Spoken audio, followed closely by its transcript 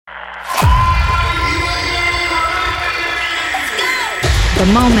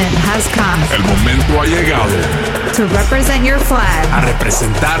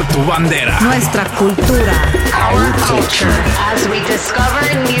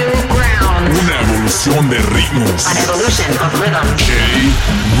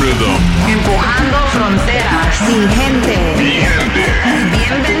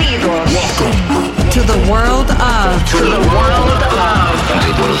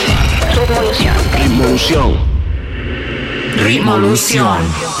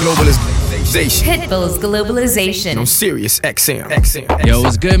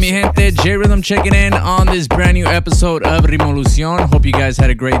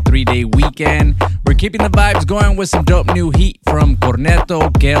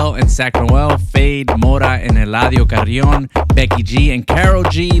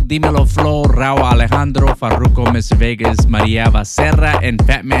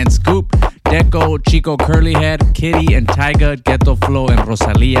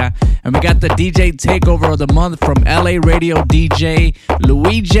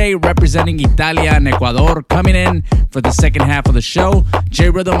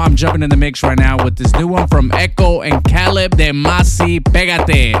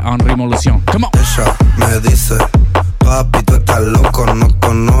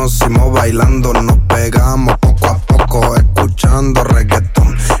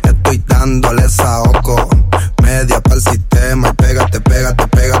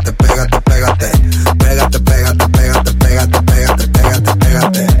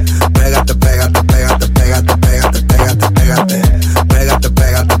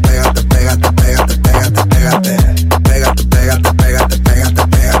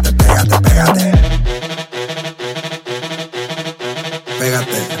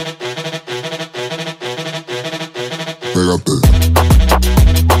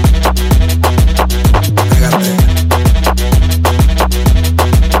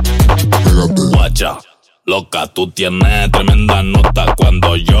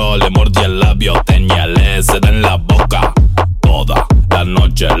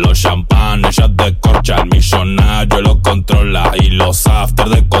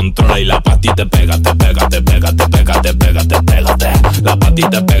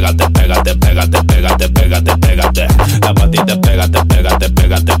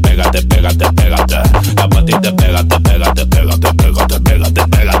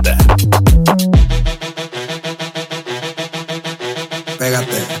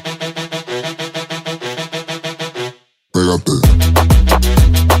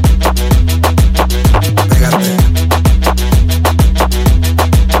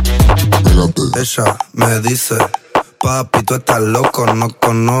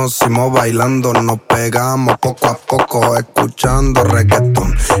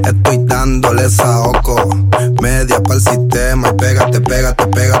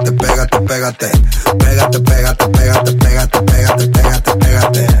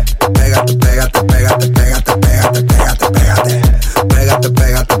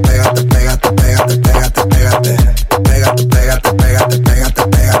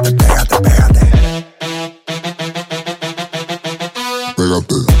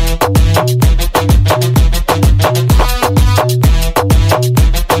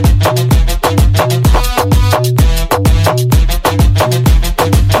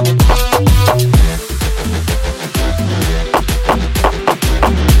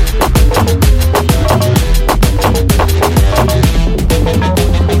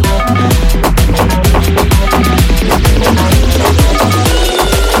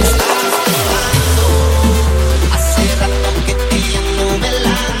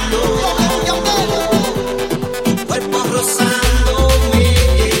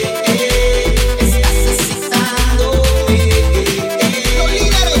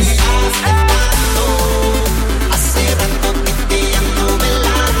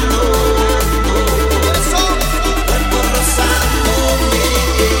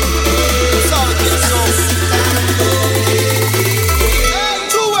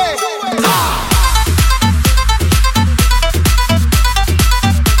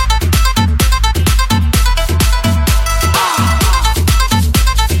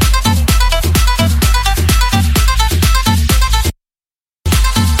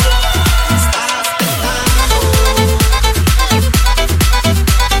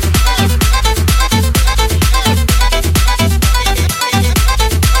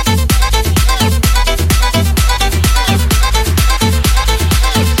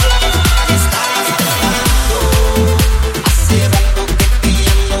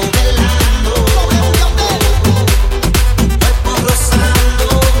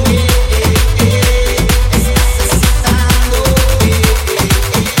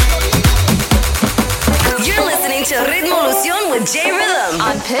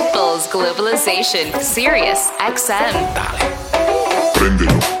Globalization. Sirius XM.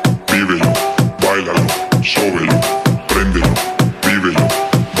 Préndelo, vívelo, báilalo, sóbelo. Préndelo, vívelo,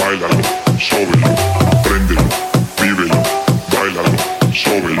 báilalo, sóbelo. Préndelo, vívelo, báilalo,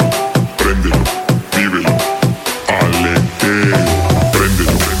 sóbelo. Préndelo, vívelo, aleteo.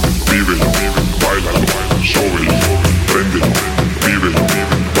 Préndelo, vívelo, báilalo, sóbelo. Préndelo, vívelo,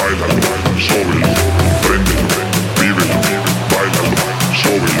 báilalo, sóbelo. Préndelo, vívelo, báilalo,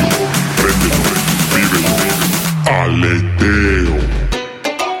 sóbelo. Préndelo, vívelo, aleteo.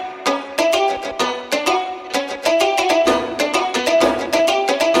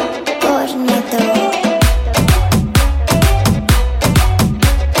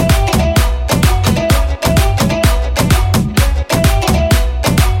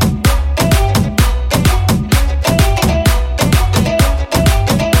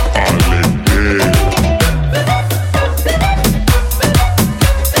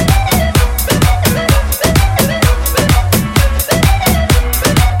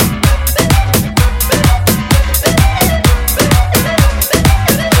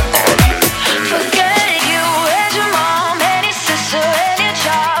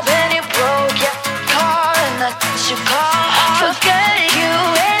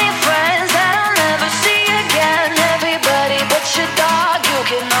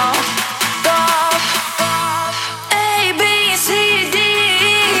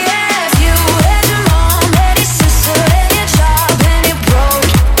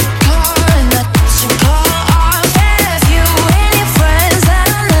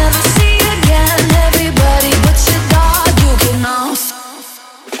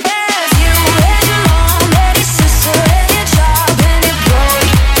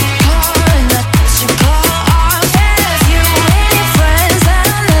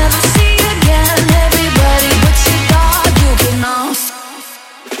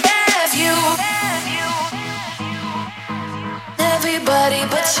 Everybody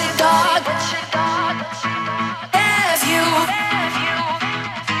but your dog. Have you?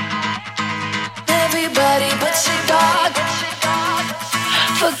 Everybody but your dog.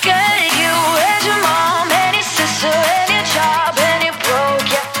 Forget you and your mom and your sister and your job and your broke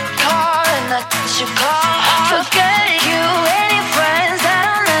your car and that's your car. Forget you and your friends that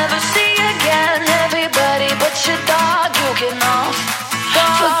I'll never see again. Everybody but your dog, you can all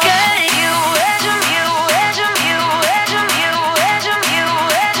forget you and your you and your you and your you and your you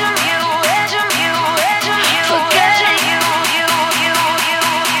and your you and your you and your you. Forget you.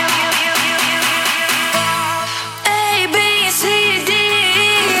 A B C D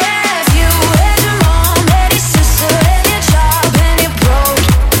F you and your mom and your sister and your job and your broke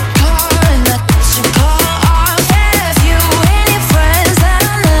car and that's your car. F you and your friends that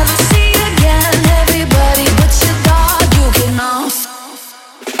I'll never see again. Everybody but your dog, you can all.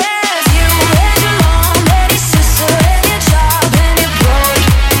 F you and your mom and your sister and your job and your broke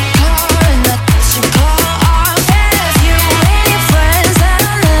car and that's your car. F you and your friends that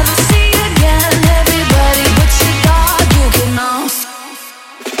I'll never see again. Everybody but your dog, you can all.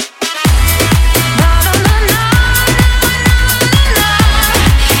 Na na na na na.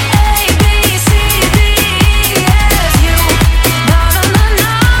 A B C D F U. Na na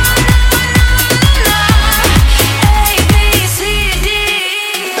na na na. A B C D.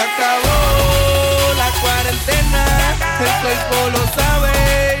 Se acabó la cuarentena, el cuerpo lo sabe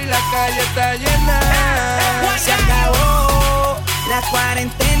y la calle está llena. Se acabó la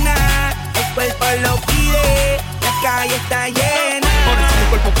cuarentena, el cuerpo lo pide, la calle está llena. Por eso el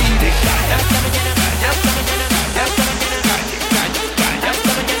cuerpo pide.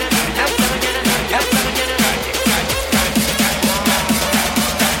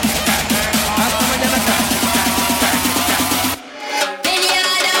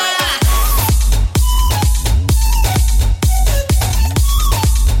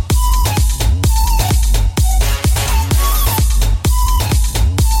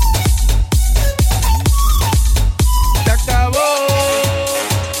 Se acabó.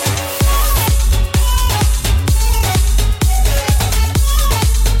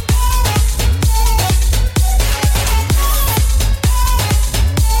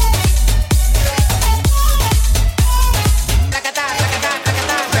 Se acabó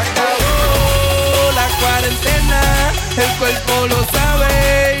la cuarentena, el cuerpo lo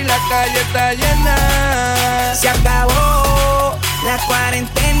sabe y la calle está llena. Se acabó la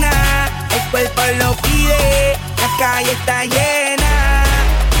cuarentena, el cuerpo lo pide, la calle está llena.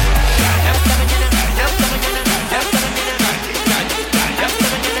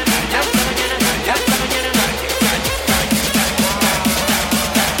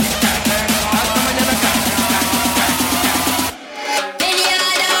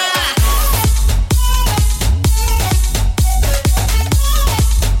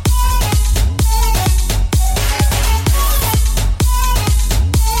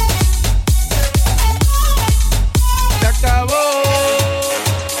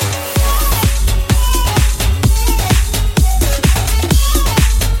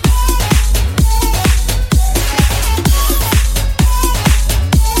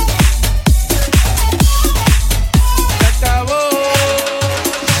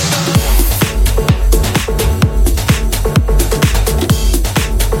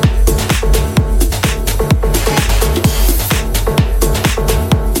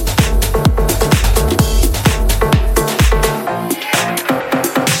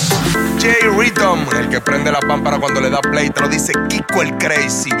 pámpara cuando le da play. Te lo dice Kiko el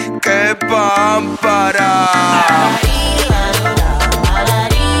Crazy. ¡Qué pámpara!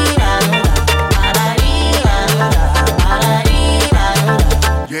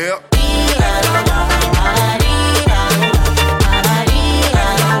 Yeah.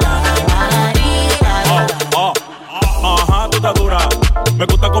 Ajá, tú estás dura. Me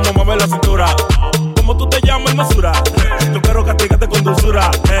gusta cómo mueve la cintura. ¿Cómo tú te llamas, hermosura? Yo quiero castigarte con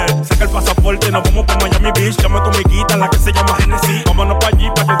dulzura. Saca el pasaporte, nos vamos pa' Miami Beach. Llama tu amiguita, la que se llama Genesis. Vámonos pa' allí,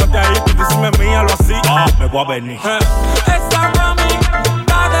 pa' quedarte ahí. Tú dices mía, lo así. Me voy a venir. Esa mami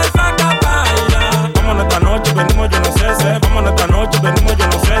está desacatalla. Vámonos esta noche, venimos yo no sé. Vámonos esta noche, venimos yo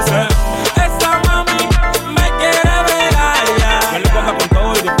no sé. Esa mami me quiere ver allá. Me le cuenta con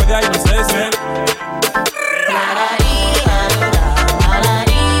todo y después de ahí no sé.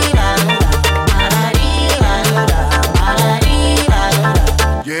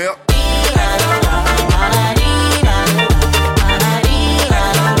 Yeah.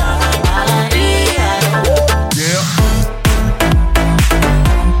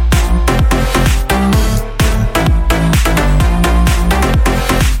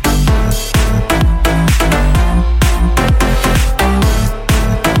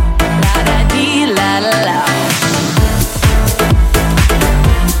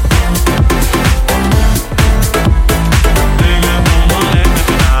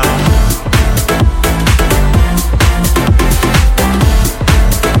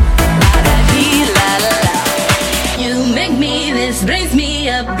 Brings me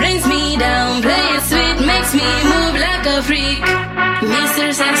up, brings me down, play it sweet, makes me move like a freak.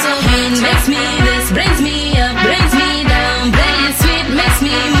 Mr. Saxophone makes me this, brings me up, brings me down, play it sweet, makes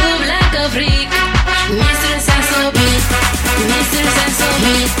me move like a freak. Mr. Saxophone, Mr.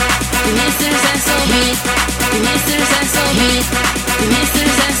 Saxophone, Mr. Saxophone, Mr. Saxophone, Mr.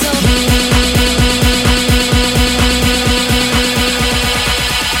 Saxophone.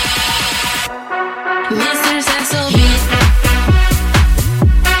 Mr. Saxophone.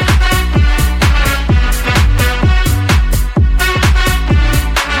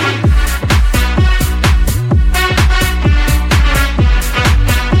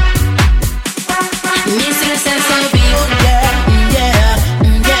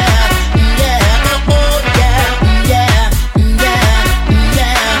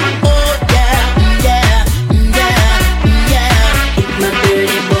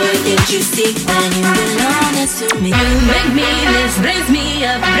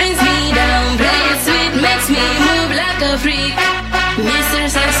 Freak. Mr.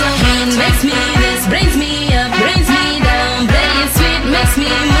 Saxophone makes me this, brings me up, brings me down, play it sweet, makes me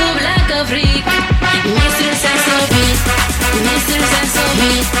move like a freak. Mr. Saxophone, Mr.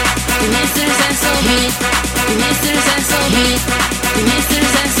 Saxophone, Mr. Saxophone, Mr. Saxophone, Mr.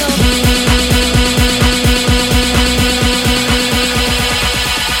 Saxophone.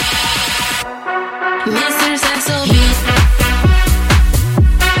 Mr. Saxophone.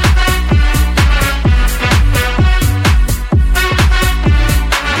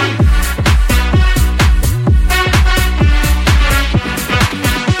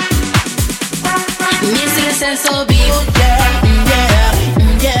 So be yeah, yeah,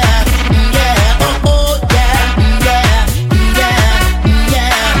 yeah, yeah, oh yeah, yeah, yeah,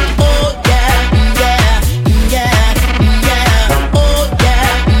 yeah, oh yeah, yeah, yeah, yeah, oh yeah,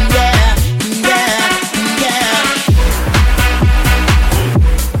 yeah, yeah, yeah.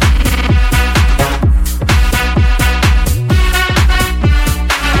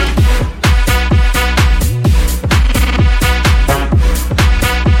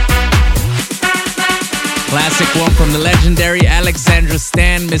 Classic one from the legendary Alexandra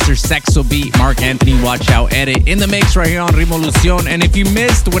Stan, Mr. Saxo Beat, Mark Anthony Watch Out edit in the mix right here on Revolucion. And if you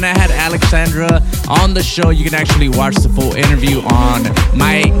missed when I had Alexandra on the show, you can actually watch the full interview on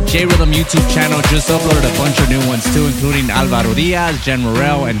my J-Rhythm YouTube channel. Just uploaded a bunch of new ones too, including Alvaro Diaz, Jen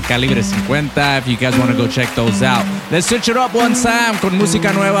Morel, and Calibre 50. If you guys want to go check those out. Let's switch it up one time con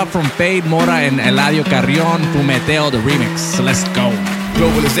música nueva from Fade Mora and Eladio Carrión, Fumeteo, the remix. So let's go.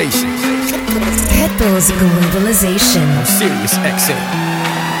 Globalization. Pitbull's Globalization. Sirius XM.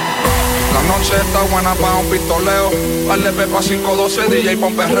 La noche está buena pa' un pistoleo. Darle pepa 512, DJ pa'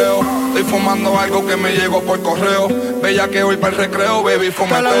 un perreo. Estoy fumando algo que me llegó por correo. Bella que voy para el recreo, baby,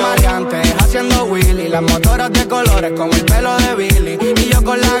 fumeteo. Todos los maleantes haciendo Willy. Las motoras de colores como el pelo de Billy. Y yo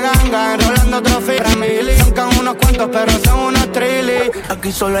con la ganga enrolando trofeos. Son unos cuantos pero son unos trillis.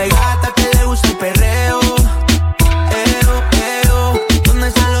 Aquí solo hay gatas que le gusta el perreo. ¿Dónde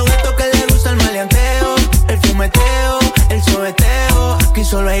están los gatos que le gusta el maleanteo? El fumeteo, el sobeteo. Aquí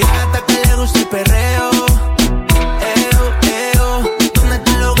solo hay gatas que le gusta el perreo. ¿Dónde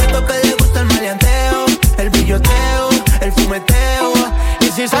están los gatos que le gusta el maleanteo? El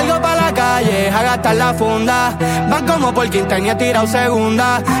Salgo pa' la calle a gastar la funda. Van como por quinta tirado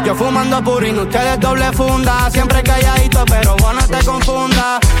segunda. Yo fumando purín, ustedes doble funda. Siempre calladito, pero vos no te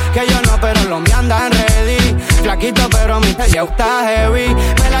confundas. Que yo no, pero los míos andan ready. Flaquito, pero mi ya está heavy.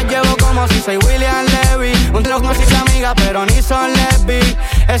 Me las llevo como si soy William Levy. Un blog no soy amiga, pero ni son lesbi.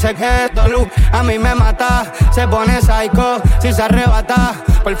 Ese gesto, look, a mí me mata. Se pone psycho, si se arrebata.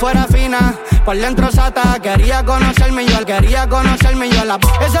 Por fuera fina, por dentro sata. Quería conocerme yo,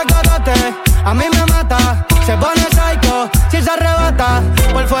 ese cocote, a mí me mata. Se pone psycho, si se arrebata.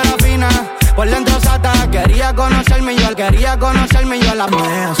 Por fuera fina, por dentro sata. Quería conocerme yo,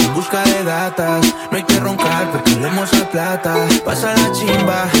 Meas en busca de datas. No hay que roncar porque queremos la plata. Pasa la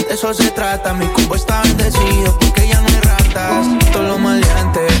chimba, de eso se trata. Mi combo está bendecido porque ya no hay ratas. Todos los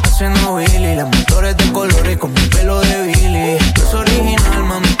maleantes haciendo Willy. Las motores de colores con mi pelo de Billy. No es original,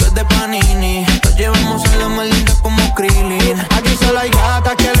 mami, tú es de Panini. Nos llevamos a la más linda como Krillin. Aquí solo hay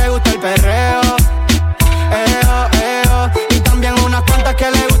gatas que le gusta el perreo. Y también unas cuantas que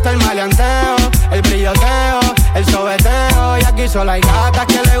le gusta el maleanteo, el brilloteo, el sobeteo. Y aquí solo hay gatas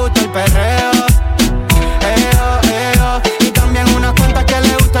que le gusta el perreo. Y también unas cuantas que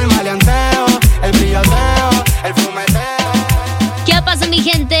le gusta el maleanteo, el brilloteo, el fumeteo. ¿Qué pasa, mi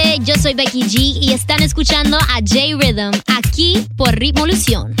gente? Yo soy Becky G y están escuchando a J-Rhythm aquí por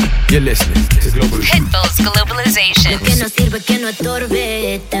Ritmolución. You're listening to Globalization. Hitbox Globalization. Lo que no sirve que no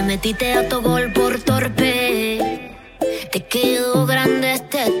estorbe. Te metiste a tu gol por torpe. Te quedó grande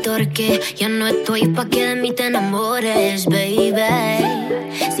este torque. Ya no estoy pa' que de mí te enamores, baby.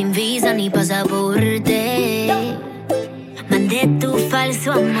 Sin visa ni pasaporte. Mandé tu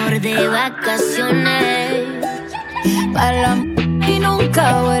falso amor de vacaciones. Para y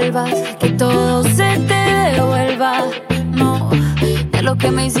nunca vuelvas, que todo se te devuelva. No, de lo que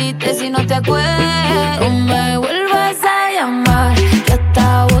me hiciste si no te acuerdas. No me vuelvas a llamar, que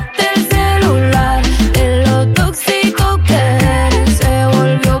hasta boté el celular. De lo tóxico que eres, se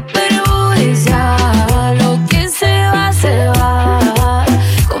volvió perjudicial. Lo que se va,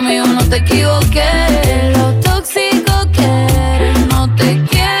 conmigo no te equivoqué. De lo tóxico que eres, no te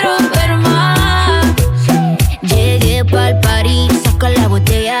quiero ver más. Llegué pa'l party, saca la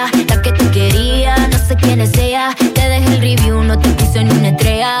botella. La que tú querías, no sé quién es ella. Te dejé el review, no te puse ni una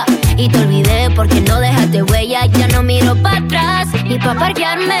estrella. Y te olvidé porque no dejaste huella. Ya no miro para atrás, ni pa'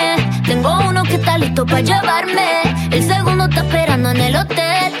 parquearme. Tengo uno que está listo pa' llevarme. El segundo está esperando en el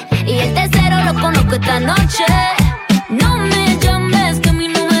hotel. Y el tercero lo conozco esta noche. No me llames que mi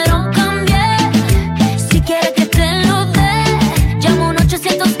número cambié. Si quieres que te lo dé, llamo un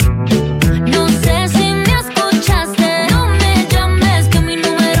 800. No sé si me escuchaste. No me llames que mi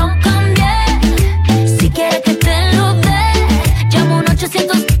número cambié. Si quieres que te lo dé, llamo un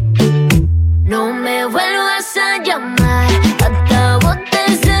 800. No me vuelvas a llamar, hasta boté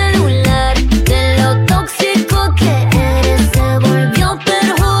el celular. De lo tóxico que eres, se volvió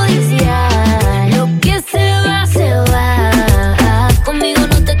perjudicial. Lo que se va, conmigo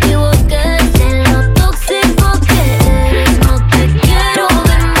no te equivoques. De lo tóxico que eres, no te quiero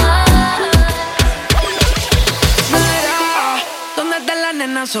ver más. Mira, ¿dónde está la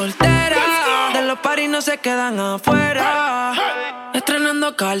nena soltera? De los paris no se quedan afuera.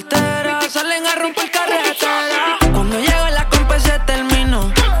 Estrenando cartera, salen a romper carretera. Cuando llega la compa se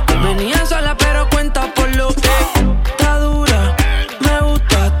terminó. Venía sola pero cuenta por lo que está dura. Me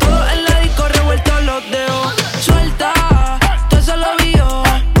gusta todo en la disco revuelto los dedos. Suelta, todo eso lo vio.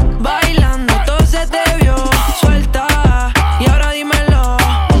 Bailando, todo se te vio. Suelta, y ahora dímelo,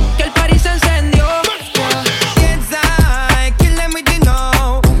 que el party se encendió. Inside, killing me to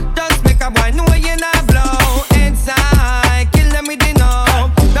know. Just make a boy know you not blow. Inside, killing me to know.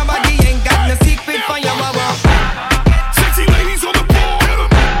 Nobody ain't got no secret for your mama. Sexy ladies on the floor.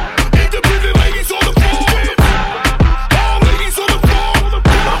 Independent ladies on the floor. All ladies on the floor.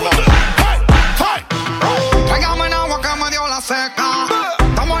 Hey, hey. Tráigame en agua que me dio la seca.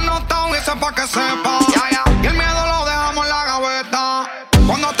 Estamos anotados y eso es pa' que sepa. Y el miedo lo dejamos en la gaveta.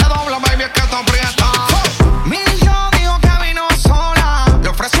 Cuando te dobla, baby, es que te aprieta. Yo dijo que vino sola. Le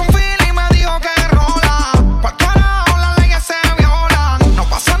ofrecí un feel y me dijo que rola. Pues carajo, las leyes se violan. No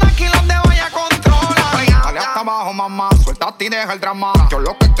pasan aquí los de vaya controla. Dale hasta abajo, mamá. Suéltate y deja el drama. Yo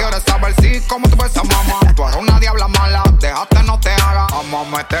lo que quiero es saber si como tú ves a mamá. Tú eres una diabla mala. Déjate, no te hagas. Vamos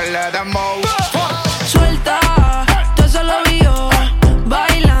a meterle dembow. Suelta, todo eso lo vio.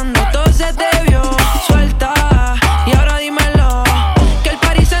 Bailando, todo se te vio. Suelta, y ahora dímelo, que el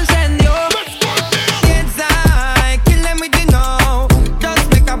party se encendió. Inside, killing me to know. Just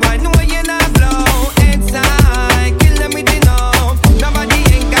make a boy know you not blow. Inside, killing me to know. Nobody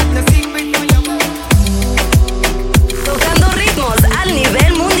ain't got no secret for your mama. Tocando ritmos al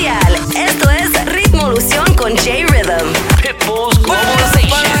nivel mundial.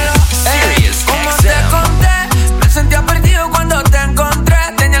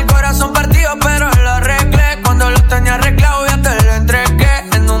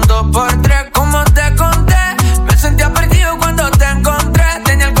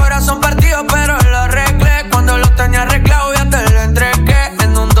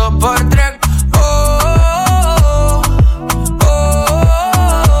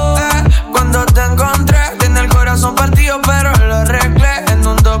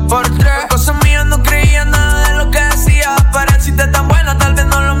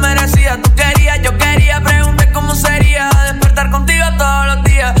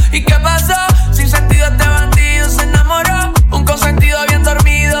 ¿Y qué pasó? Sin sentido este bandido se enamoró. Un consentido bien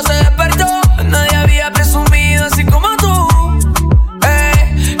dormido se despertó. Nadie había presumido así como tú.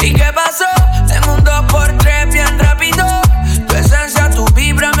 ¿Y qué pasó? En un 2x3 bien rápido. Tu esencia, tu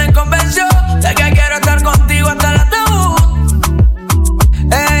vibra me convenció de que quiero estar contigo hasta el ataúd.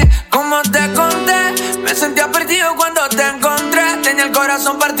 Como te conté, me sentía perdido cuando te encontré. Tenía el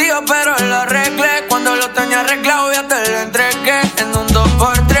corazón partido pero lo arreglé. Cuando lo tenía arreglado ya te lo entregué. En un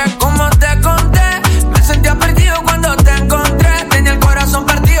 2x3, como te conté, me sentía perdido cuando te encontré. Tenía el corazón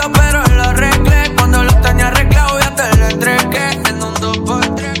partido pero lo arreglé. Cuando lo tenía arreglado ya te lo entregué. En un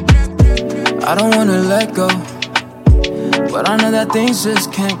 2x3. I don't wanna let go, but I know that things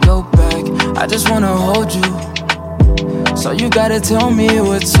just can't go back. I just wanna hold you, so you gotta tell me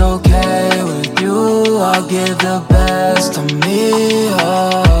what's okay with you. I'll give the best of me,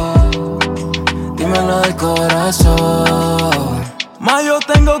 oh. Dímelo de corazón. Ma, yo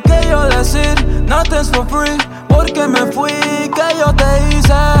tengo que yo decir, nothing's for free, porque me fui, que yo te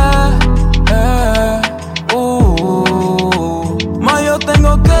hice. Ma, yo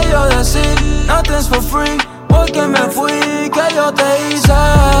tengo que yo decir, nothing's for free, porque me fui, que yo te hice.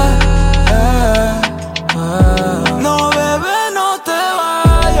 No, bebé, no te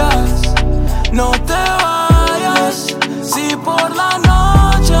vayas, no te vayas. Si por la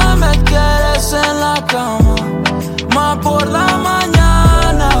noche me quieres en la cama, más por la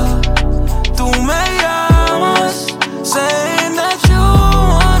mañana tú me llamas, saying that you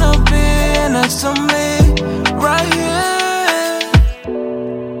wanna be next to me, right here.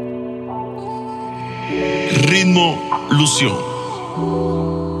 Ritmo Lución.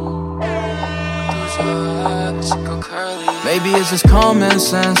 Maybe it's just common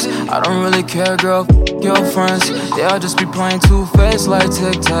sense. I don't really care, girl. F your friends. They'll just be playing two-faced like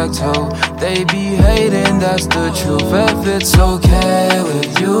tic-tac-toe. They be hating, that's the truth. If it's okay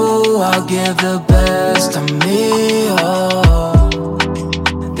with you, I'll give the best of me, oh.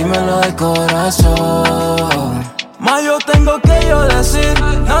 Dímelo de corazón. Ma, yo tengo que yo decir,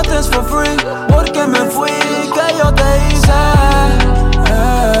 nothing's for free, porque me fui, que yo te hice.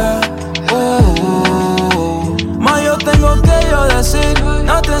 Ma, yo tengo que yo decir,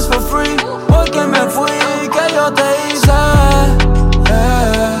 nothing's for free, porque me fui, que yo te hice.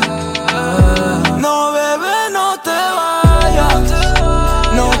 No, bebé, no te vayas,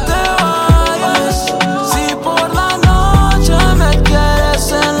 no te vayas. Si por la noche me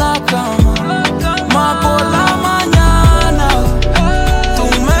quieres en la cama, más por la mañana tú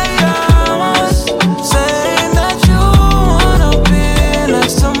me llamas, saying that you wanna be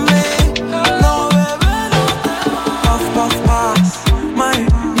next to me. No, bebé, no te Puff, pass, my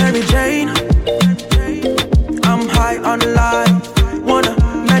Mary Jane. I'm high on life, wanna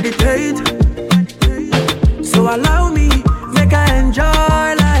meditate. So allow me, make I enjoy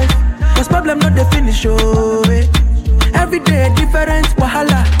life. Cause problem not the finish, oh, eh. Every day different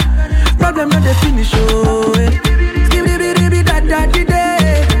wahala. Problem not the finish, oh, eh. Skibidi da da di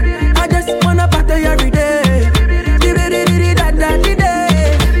day. I just wanna party every day. Skibidi da da di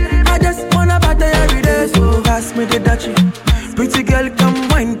day. I just wanna party every day. So pass me the dutchie. Pretty girl, come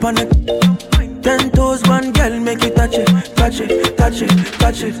wine pon it. 10 toes, one girl, make it touch it, touch it, touch it,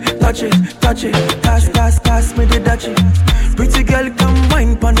 touch it, touch it, touch it. Pass me the dutchie. Pretty girl, come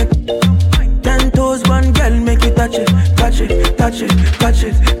wine pon it. 10 toes, one girl, make it touch it, touch it, touch it, touch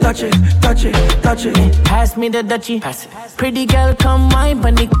it, touch it, touch it, touch it. Pass me the dutchie. Pass it. Pretty girl, come wine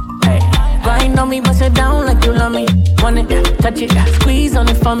pon it. Hey. Grind on me, bust it down like you love me. Want it, touch it, squeeze on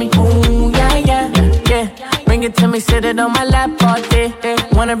it for me. Ooh, yeah, yeah, yeah. Bring it to me, sit it on my lap all day.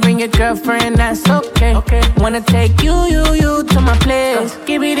 Wanna bring your girlfriend, that's okay. Wanna take you to my place.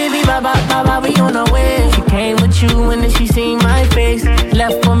 Give it ba we on our way. She came with you and then she seen my face.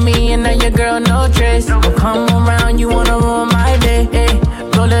 Left for me and now your girl no trace. Don't come around, you wanna ruin my day.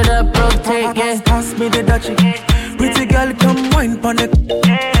 Roll it up, rotate, yeah. Pass me the dutchie. Pretty girl, come wine pon it.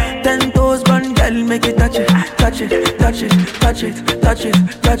 10 toes, one girl, make it touch it, touch it, touch it, touch it, touch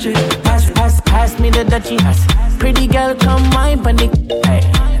it, touch it. Pass me the dutchie. Pretty girl, come wine pon it.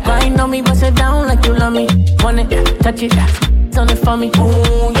 Grind on me, bust it down like you love me. Want it, touch it, on it for me.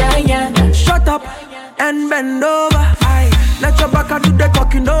 Ooh, yeah, yeah. Shut up and bend over. Aye. Let your back do the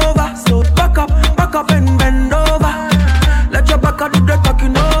talking over. So back up and bend over. Let your back do the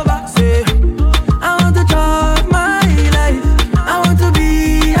talking over. Say, I want to chop my life. I want to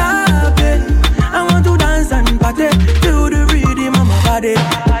be happy. I want to dance and party to the rhythm of my body.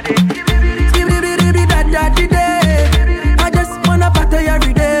 I just wanna party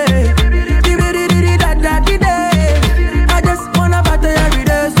every day. I just wanna party every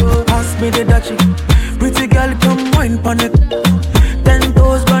day. So pass me the dutchie. Pretty girl, come wine pon it. 10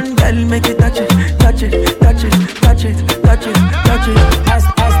 toes, one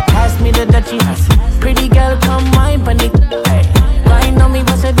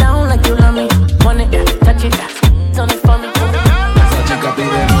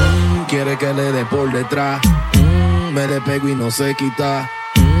quiere que le dé por detrás. Me le pego y no se quita.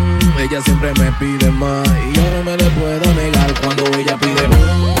 Ella siempre me pide más y yo no me le puedo negar cuando ella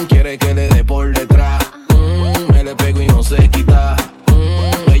pide. Quiere que le dé por detrás. Me le pego y no se quita.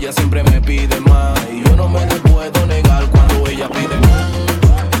 Ella siempre me pide más y yo no me le puedo negar cuando ella pide.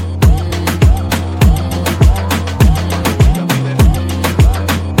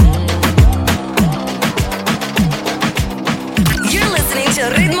 You're listening to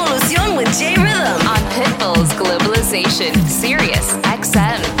Ritmolución with J Rhythm on Pitbull's Globalization, Sirius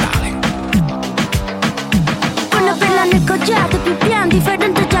XM. Una perla nel collar, più pian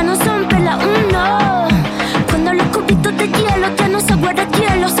differente ya no son perla uno. Cuando los cubitos de hielo ya no se guarda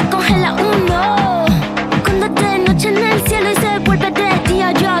hielo, se congela uno. Cuando es de noche en el cielo y se vuelve de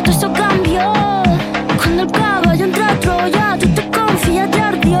día, ya todo eso cambió. Cuando el caballo entra a Troya, tú te confías de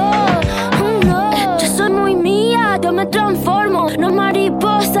ardió. No, yo soy muy mía, yo me transformo. No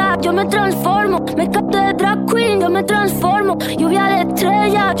mariposa, yo me transformo. Me capto de drag queen, yo me transformo. Lluvia de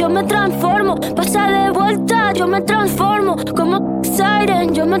estrella, yo me transformo. Pasa de vuelta, yo me transformo. Como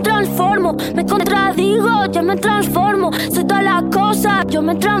Siren, yo me transformo. Me contradigo, yo me transformo. Soy todas las cosas, yo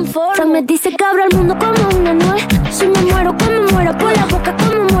me transformo. Fran me dice que abro el mundo como una nuez. Si me muero, como muero por la boca,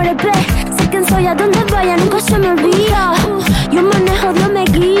 como muere el pez. Sé quién soy, a donde vaya, nunca se me olvida. Yo manejo, Dios me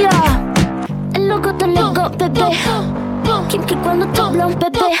guía. El loco te lego, bebé. Kinky cuando te habla un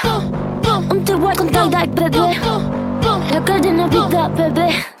bebé. Un te con tal de bebé. La cadena vida,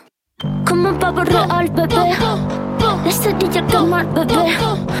 bebé. Como un pavo real, bebé. La cerilla quemar, bebé.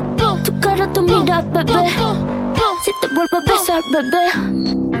 Tu cara, tu mira, bebé. Si te vuelvo a besar, bebé.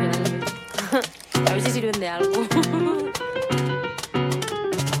 A ver si sirven de algo.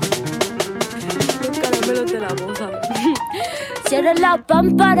 Los caramelos de la boca. Cierra la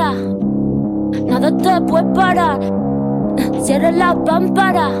pámpara. Nada te puede parar. Cierra la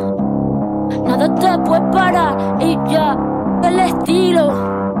pámpara. Nada te puede parar. Y ya, el estilo.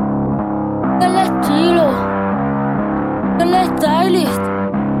 El estilo. El stylist.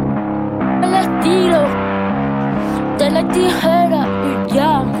 El estilo. De la tijera. Y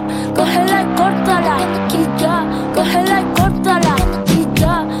ya, cógela y córtala. Y ya, cógela y córtala. Y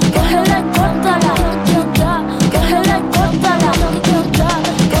ya, cógela y córtala. Y ya, cógela y córtala. Y ya,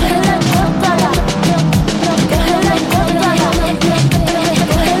 cógela y córtala.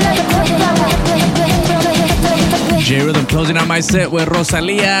 J Rhythm closing out my set with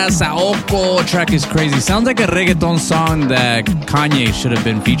Rosalia, Saoko. Track is crazy. Sounds like a reggaeton song that Kanye should have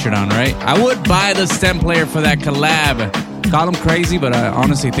been featured on, right? I would buy the stem player for that collab. Call him crazy, but I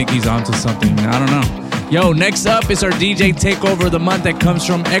honestly think he's onto something. I don't know. Yo, next up is our DJ takeover of the month that comes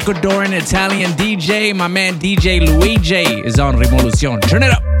from Ecuadorian Italian DJ. My man DJ Luigi is on Ritmolución. Turn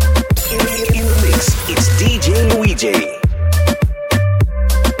it up. In the mix, it's DJ Luigi.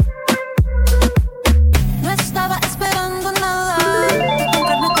 No estaba esperando nada,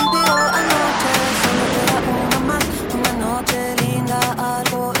 encontrarme contigo anoche. Solo era una noche linda,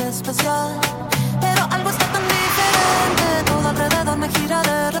 algo especial. Pero algo está tan diferente, todo alrededor me gira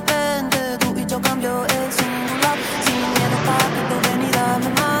de repente. Tú y yo cambio el singular, sin miedo para que te ven y dame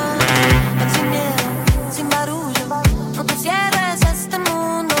más. Ven sin miedo, sin barullo, no te cierres a este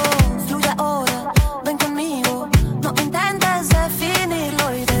mundo. Fluye ahora, ven conmigo, no intentes definirlo.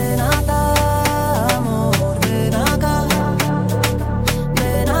 Y ven acá, amor, ven acá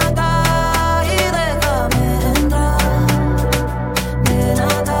y déjame entrar. Ven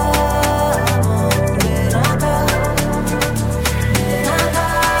acá, amor, ven acá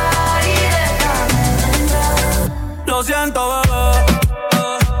y déjame entrar. Lo siento, bebé.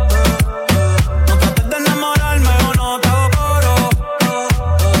 No trates de enamorarme o no te hago coro.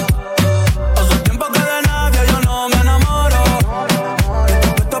 Hace tiempo que de nadie yo no me enamoro.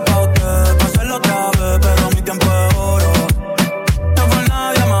 Esto pa' usted, pa' hacerlo otra vez, pero mi tiempo es oro. No por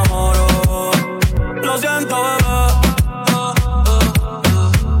nadie me amoro. Lo siento, bebé.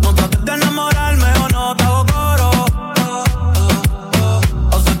 No trates de enamorarme o no te hago coro.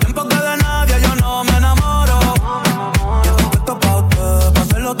 Hace tiempo que de nadie yo no me enamoro. Esto pa' usted, pa'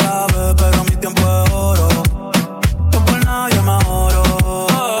 hacerlo otra vez, pero mi tiempo es oro. Yo por nadie me oro.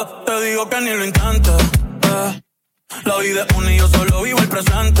 Te digo que ni lo intentes. La vida es una y yo solo vivo el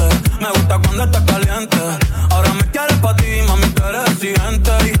presente. Me gusta cuando estás caliente. Ahora me quieres pa' ti, mami, tú eres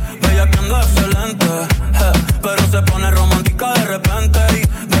exigente. Y bella que ando excelente. Pero se pone romántica de repente. Y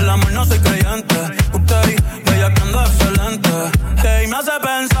del amor no soy creyente. Usted, bella que ando excelente. Y me hace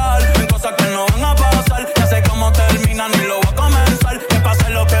pensar en cosas que no van a pasar. Ya sé cómo termina, ni lo voy a comenzar. Que pase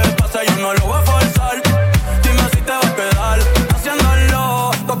lo que pase, yo no lo voy a forzar. Dime si te va a quedar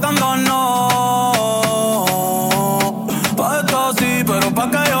haciéndolo, tocándonos. Pa' esto sí, pero pa'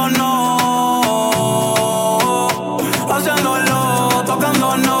 que yo no.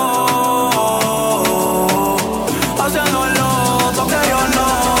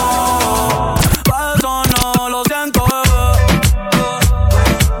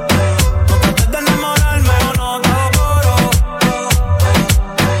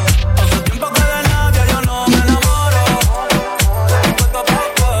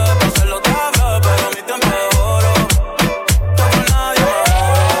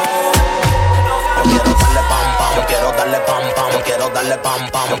 darle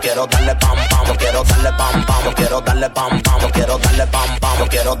pam pam, quiero darle pam pam, quiero darle pam pam, quiero darle pam pam, quiero darle pam pam,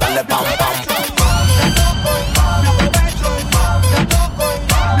 quiero darle pam pam.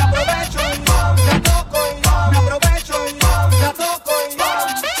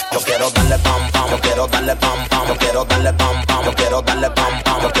 Yo quiero darle pam pam, quiero darle pam pam, quiero darle pam pam, quiero darle pam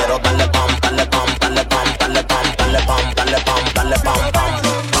pam, quiero darle pam, darle pam, darle pam, darle pam, darle pam, darle pam, darle pam pam.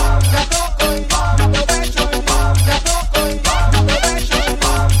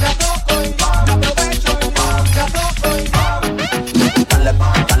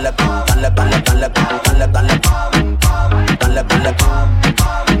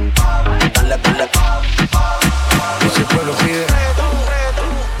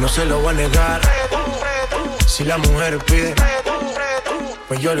 No se lo voy a negar. Si la mujer pide,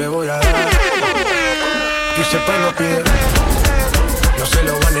 pues yo le voy a dar. Y ese pueblo pide, no se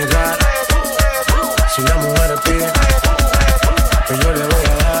lo voy a negar. Si la mujer pide, pues yo le voy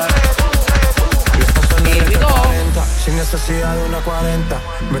a dar. Y esta son de 40, sin necesidad de una 40.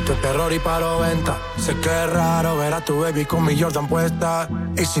 Meto el terror y paro venta. Sé que es raro ver a tu baby con mi Jordan puesta.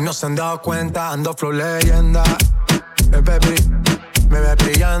 Y si no se han dado cuenta, ando flow leyenda. Baby, me ve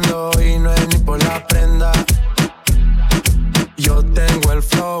brillando y no es ni por la prenda. Yo tengo el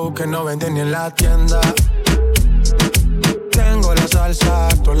flow que no venden ni en la tienda. Tengo la salsa,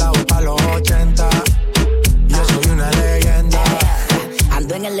 tu lado pa' los 80. Yo soy una leyenda.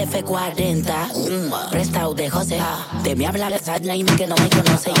 Ando en el F40, prestado de José. De mí habla la sideline que no me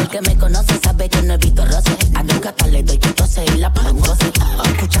conoce. Y el que me conoce sabe que no evito roce. A nunca tal le doy que tose y la pongo goce.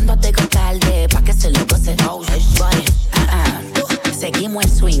 Escuchándote con calde pa' que se lo goce. Oh, boy, seguimos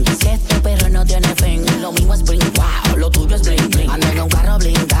el swing. Si este perro no tiene fin, lo mismo es bling, wow. Lo tuyo es bling, bling. Ando en un carro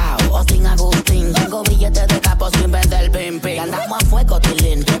blindado, Austin Agustín. Tengo billetes de capo sin vender pimpi. Andamos a fuego,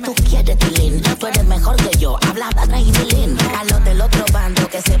 Tilín. ¿Qué tú quieres, Tilín? Tú eres mejor que yo. Habla de Tilín. A los del otro bando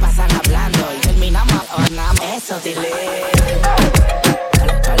que se pasan hablando. Y terminamos, ornamos eso, Tilín.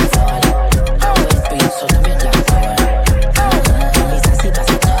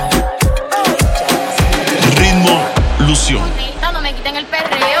 Ritmo Lución. No me quiten el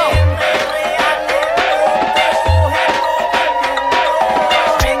perreo.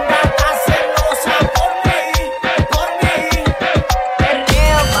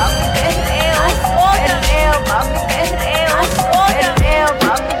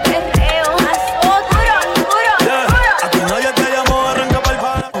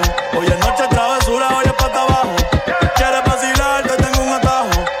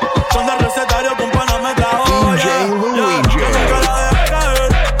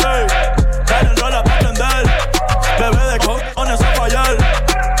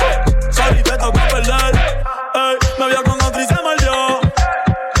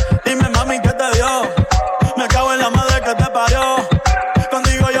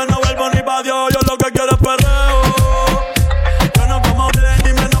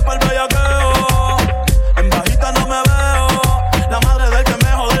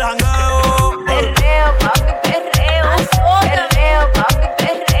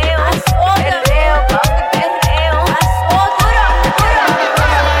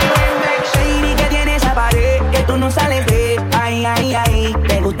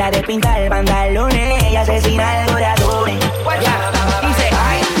 De pintar pantalones y asesinar corazones. Dice,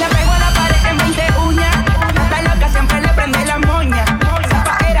 ay, le pego a la pared en 20 uñas. Hasta loca siempre le prende la moña.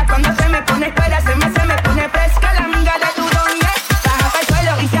 Zapaera cuando se me pone espera, se me pone fresca la amiga de tu doña. Baja al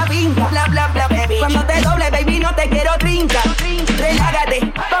suelo y se apinta, bla bla bla baby. Cuando te doble baby no te quiero trinca.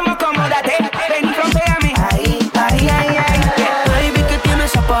 Relágate, vamos acomódate, ven y frontéame. Ay, ay, ay, ay, yeah. Baby, que tiene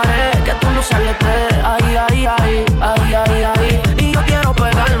esa pared, que tú no sales de ay, ay, ay, ay, ay, ay. Y yo quiero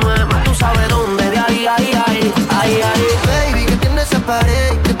pegarme, más tú sabes dónde, de ay, ay, ay, ay, ay. Baby, que tiene esa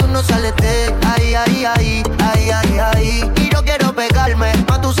pared, que tú no sales de ay, ay, ay, ay, ay, ay. Y yo quiero pegarme,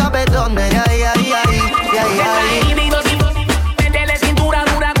 más tú sabes dónde, de ay, ay, ay, ay, ay, ay. Métele cintura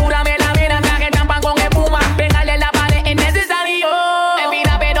dura, cúrame la vena, traje champán con espuma. Pegarle la pared es necesario.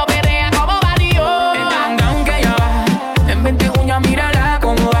 Mira, pero perrea como valió. Es tan down que ya va. En 20 uñas, mírala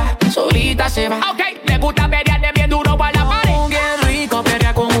cómo va. Solita se va. Ok, le gusta pelearle bien duro para la pared. Bien rico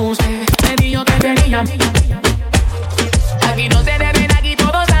perrea con usted. Me dijo que tenía. Aquí no se deben, aquí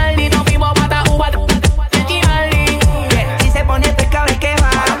todo sale. Nos fuimos pata uva. Si se pone pescado es que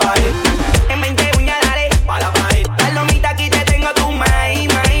va. En 20 uñas dale. Palomita, aquí te tengo tu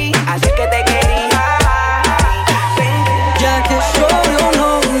maíz, maíz. Así que te quería. Ya que solo no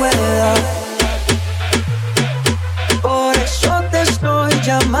me da, por eso te estoy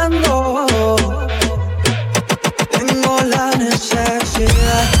llamando. Tengo la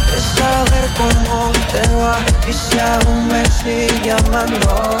necesidad de saber cómo te va y si aún me sigue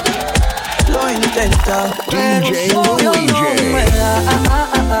amando. Lo intenta, pero obvio no me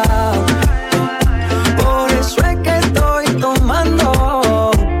da. Por eso es que estoy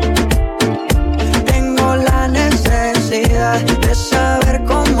tomando. Tengo la necesidad de saber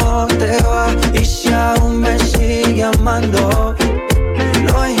cómo te va y si aún me sigue amando.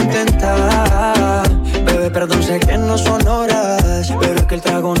 Lo intenta. Bebé, perdón, sé que no son horas, pero es que el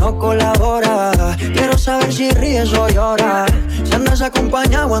trago no colabora. Quiero saber si ríes o lloras, si andas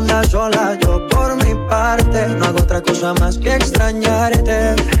acompañado o andas sola. Yo por mi parte no hago otra cosa más que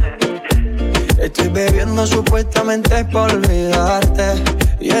extrañarte. Estoy bebiendo supuestamente por olvidarte,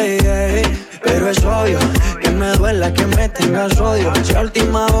 pero es obvio que me duela que me tengas odio. Si a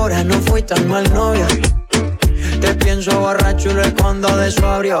última hora no fui tan mal novia, te pienso borracho y lo escondo de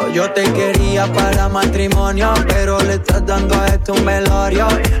sobrio. Yo te quería para matrimonio, pero le estás dando a esto un velorio.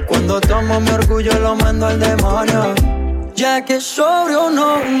 Cuando tomo mi orgullo lo mando al demonio, ya que sobrio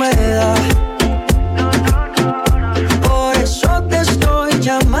no me da. Por eso te estoy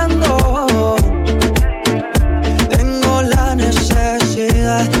llamando. Tengo la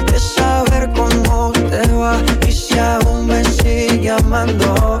necesidad de saber cómo te va y si aún me sigue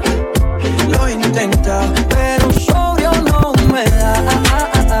amando. Lo intenta, pero sobrio no me da.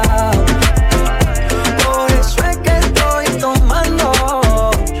 Por eso es que estoy tomando.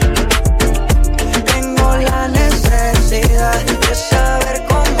 Tengo la necesidad de saber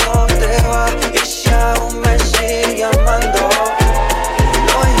cómo te va y si aún me sigue amando.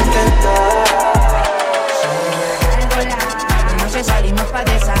 Lo intenta. No sé, salimos pa'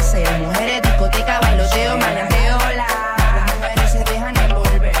 deshacer. Mujeres, discoteca, bailoteo, maleanteo, la. Las mujeres se dejan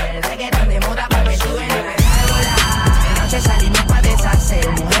envolver. Reggaeton de moda pa' que suben el verano, la. De noche salimos pa' deshacer.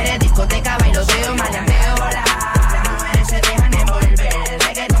 Mujeres, discoteca, bailoteo, maleanteo, la. Las mujeres se dejan envolver.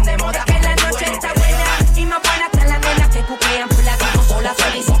 Reggaeton de moda que la noche está buena. Y no van a estar las nenas que cuquean por la disco sola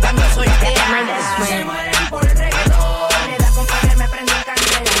solicitando soltera. Se mueren por el reggaetón. Le da con que me prende el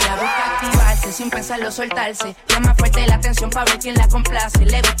candela. La busca activarse sin pensarlo soltarse. Llama fuerte la atención pa' ver quién la complace.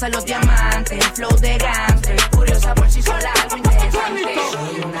 Le gustan los diamantes, el flow de gangster. Curiosa por sí sola, algo interesante.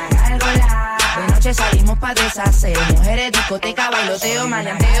 Soy una gárgola. De noche salimos pa' deshacer. Mujeres, discoteca, bailoteo,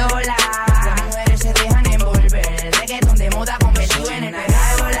 maleanteo, la. Las mujeres se dejan envolver. Reggaeton de moda convertido en el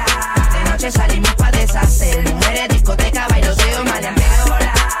gárgola. De noche salimos pa' deshacer. Mujeres, discoteca, bailoteo, maleanteo,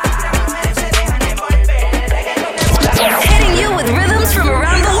 la. Las mujeres se dejan envolver. Reggaeton de moda. Hitting you with rhythms from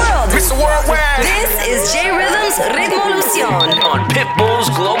around the world. This is J Rhythm's Ritmolución On Pitbull's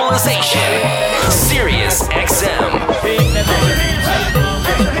Globalization, Sirius XM.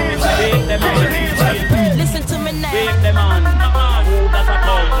 Listen to me now. Wait the man, who that a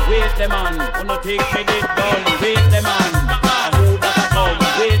come? Wait the man, who no think me did done? Wait the man, who that a come?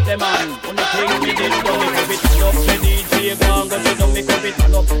 Wait the man, who no think me did done? Me cup it up, the DJ go and go sit down. Me cup it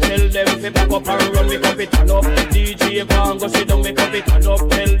up, tell them fi back up and run. Me cup it up, DJ go and go sit down. Me cup it up,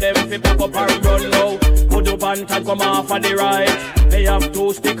 tell them fi back up and run now. Put up and come off on the right. They have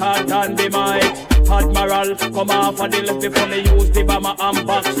two stick hard on the mic. Admiral, come off on the left before me use the bomber and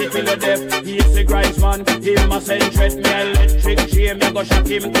box it till the death. He's the Grice man, him a send threat. Me electric chain, me go shock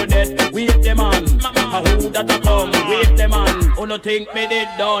him to death. Wait the man, who that a come? Wait the man, who no think me did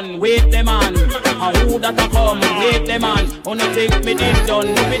done? Wait the man, who that a come? Wait the man, who no think me did done?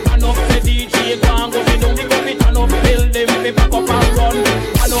 Move it on up the DJ, go and go sit down. Me cup it on up, build him, me back up and run.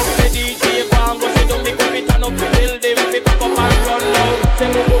 On up the DJ, go and go sit down. Me cup it on up, build him, me back up and run now.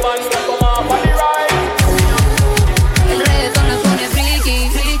 Send me to man, come off on the right.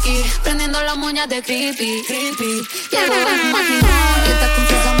 Prendiendo las moñas de creepy, creepy. Llego en un maquinón y está con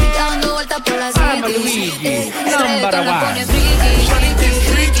sus amigas dando vueltas por la city. El reggaetón la pone freaky, freaky,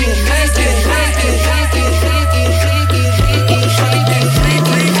 freaky, freaky, freaky, freaky, freaky, freaky, freaky,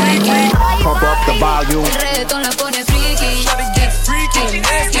 freaky, freaky. Pump up the volume. El reggaetón la pone freaky, freaky, freaky.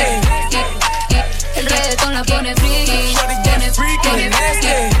 El reggaetón la pone freaky, freaky, freaky.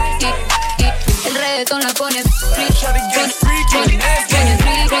 El reggaetón la pone freaky, freaky.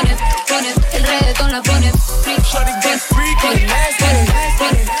 El reggaetón la pone freaky.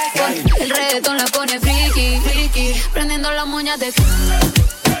 El reggaetón la pone freaky, freaky. Prendiendo las moñas de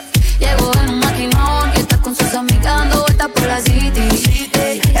Llego en un maquinón y está con sus amigas dando vueltas por la city.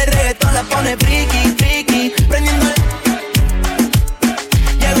 El reggaetón la pone freaky, freaky. Prendiendo el...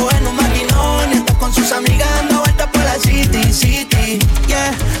 Llego en un maquinón y está con sus amigas dando vueltas por la city,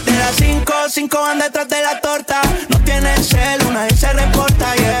 yeah. De las 5 van detrás de la torta. No tienen cel, nadie se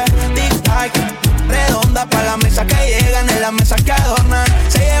reporta, yeah. Tic-tac, redonda pa' la mesa que llegan, en la mesa que adornan.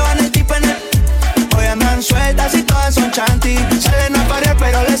 Se llevan el tip en el... Hoy andan sueltas y todas son chanty. Salen a parear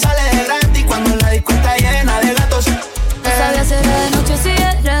pero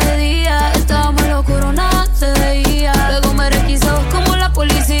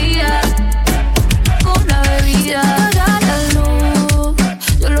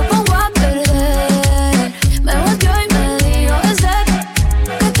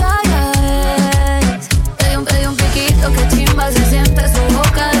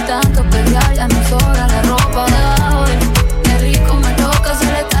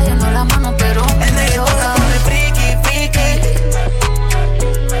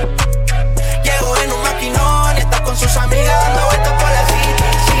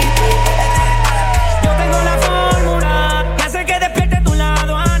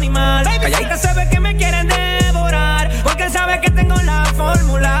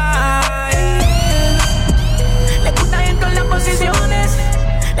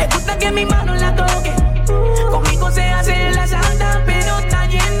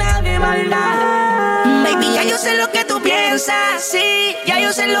sé lo que tú piensas, sí, ya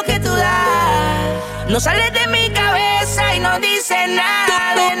yo sé lo que tú das. No sales de mi cabeza y no dices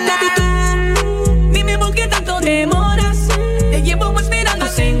nada de nada. Dime por qué tanto demoras. Te llevo esperando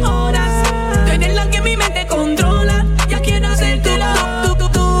hace horas. Tú eres la que mi mente controla. Ya quiero hacértelo.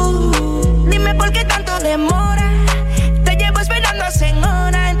 Dime por qué tanto demora. Te llevo esperando hace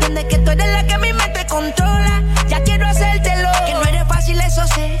horas. Entiende que tú eres la que mi mente controla. Ya quiero hacértelo. Que no eres fácil, eso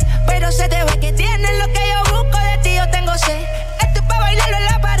sé. Pero se te ve que tienes lo que yo busco de ti. Yo tengo sed. Esto es pa' bailarlo en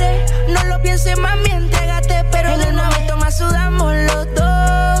la pared. No lo pienses, mami, entrégate. Pero en el momento más sudamos los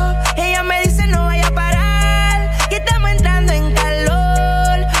dos. Ella me dice no vaya a parar, que estamos entrando en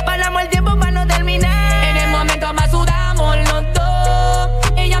calor. Paramos el tiempo para no terminar. En el momento más sudamos los dos.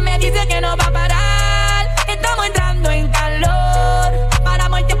 Ella me dice que no va a parar. Estamos entrando en calor.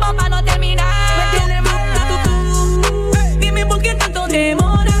 Paramos el tiempo para no terminar. Me tiene mal. Dime por qué tanto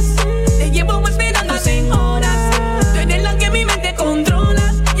demoras. Te llevo esperando hace horas. Tú eres la que mi mente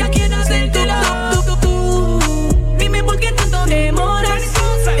controla. Ya quiero hacértelo. Dime por qué tanto demoras.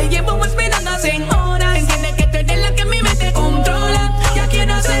 Te llevo esperando hace horas. Entiende que tú eres la que mi mente controla. Ya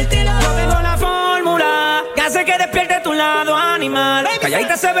quiero hacértelo. Yo tengo la fórmula que hace que despierte tu lado animal.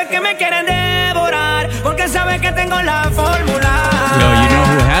 Calladita se ve que me quieren devorar, porque sabe que tengo la fórmula. Yo, you know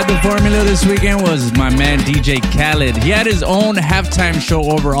who had the formula this weekend was my man DJ Khaled. He had his own halftime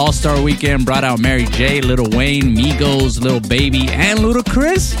show over All-Star Weekend, brought out Mary J, Lil Wayne, Migos, Lil Baby, and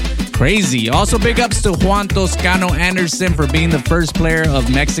Ludacris. Crazy. Also, big ups to Juan Toscano Anderson for being the first player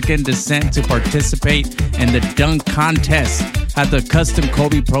of Mexican descent to participate in the dunk contest. Had the custom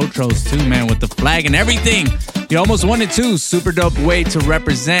Kobe Pro Tros too, man, with the flag and everything. He almost won it too. Super dope way to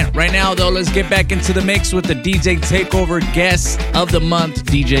represent. Right now, though, let's get back into the mix with the DJ Takeover guest of the month,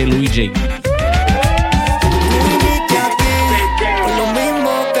 DJ Luigi. Lo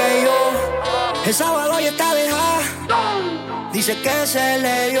mismo que yo. El sábado ya está dejada. Dice que se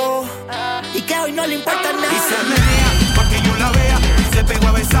leyó y que hoy no le importa nada. Y se menea pa' que yo la vea. Se pegó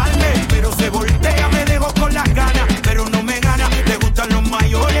a besarme, pero se voltea. Me dejó con las ganas, pero no me gana. Le gustan los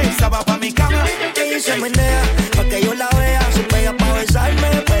mayores, esa va pa' mi cama. Y se menea pa' que yo la vea. Se pega pa'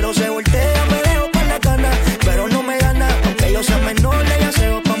 besarme, pero se voltea. Me dejo con las ganas, pero no me gana. Aunque yo sea menor, ella se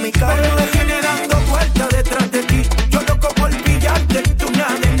va pa' mi cama. Pero me tiene dando vueltas detrás de ti. Yo loco por pillarte, tú una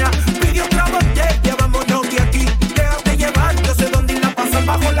nena. Pide otra botella, vámonos de aquí. Déjate llevar, yo sé dónde la pasan.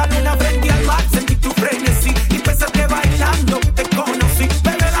 Bajo la luna, frente al mar, sentí tu frenesí. Y pensaste bailando, te conocí.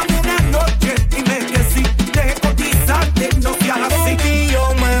 Bebé, dame una noche, dime que sí. Deje cotizarte, no seas así. Y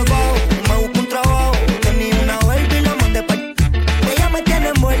yo me voy, me busco un trabajo. Que ni una baby la mandé pa' ella me tiene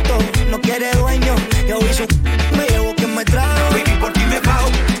envuelto, no quiere dueño. Yo vi su me llevo quien me trajo. Baby, por ti me bajo,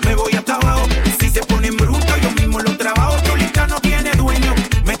 me voy hasta abajo. Si se ponen brutos, yo mismo los trabajo. Tu lista no tiene dueño,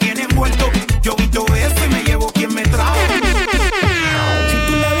 me tiene envuelto. Yo vi todo eso y me llevo quien me trajo. Si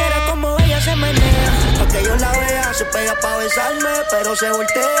tú la vieras como ella se menea, pa' que yo la vea, se pega pa' besarme, pero se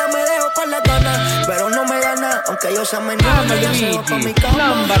voltea, me dejo con las ganas, pero no me gana, aunque yo sea menor, ella se va pa' mi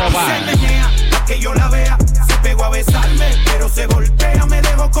cama. Se menea, pa' que yo la vea, se pegó a besarme, pero se voltea, me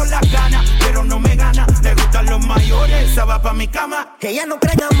dejo con las ganas, pero no me gana, le gustan los mayores, esa va pa' mi cama. Ella no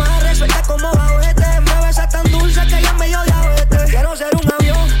cree en amarre, suelta como gavete, me besa tan dulce que ella me dio diabetes. Quiero ser un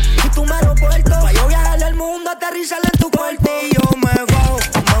avión y tú me aeropuerto, pa' yo viajarle al mundo, aterrizarle en tu cuerpo. Y yo me bajo,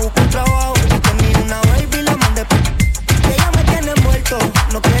 me busco un trabajo, que ni una baby la mandé pa' ella me tiene envuelto,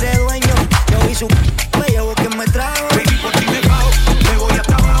 no quiere dueño. Yo vi su me llevo quien me trajo. Baby, por ti me bajo, me voy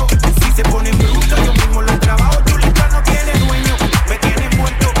hasta abajo. Si se ponen brutos, yo mismo los trabajo. Tu lista no tiene dueño, me tiene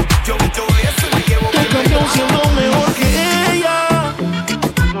envuelto. Yo vi todo eso y me llevo quien me trajo. Siendo mejor que ella,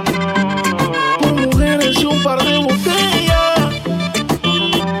 por mujeres y un par de botellas,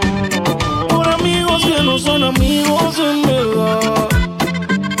 por amigos que no son amigos en verdad,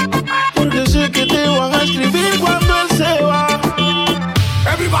 porque sé que te van a escribir cuando él se va.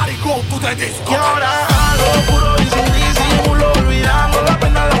 Everybody go to the disco. Y ahora hazlo puro y sin disimulo, olvidando la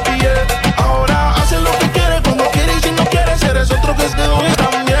pena de piel. Ahora hace lo que quiere cuando quiere y si no quieres eres otro que se doy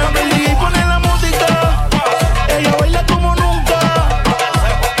también. Y pone la música, ella baila como nunca.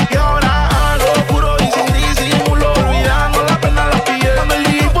 Y ahora hazlo puro y sin disimulo, olvidando la pena de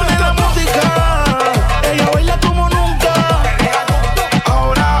piel. Y pone la música, ella baila como nunca.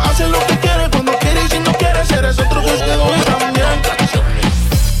 Ahora hace lo que quiere cuando quiere y si no quieres eres otro que se doy también.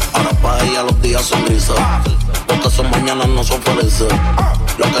 Ahora pa' ella los días son grises, porque son mañanas no son felices.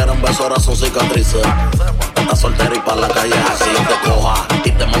 Lo que eran besos ahora son cicatrices. Estás soltera y pa' la calle así te coja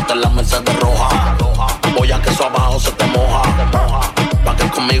y te montes en la Mercedes roja. Voy a que eso abajo se te moja, pa' que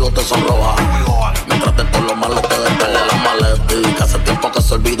conmigo te sonroja. Mientras de todo lo malo te despele la maleta, que hace tiempo que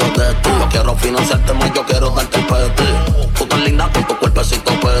se olvidó de ti. Yo quiero financiarte más, yo quiero darte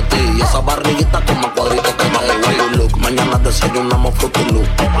desayunamos Fruity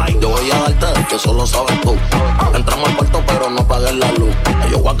Yo voy a darte, que solo sabes tú. Entramos al cuarto, pero no apagues la luz.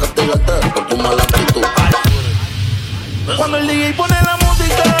 Yo voy a castigarte por tu mala actitud. Cuando el DJ pone la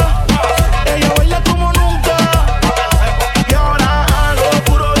música, ella baila como nunca. Y ahora algo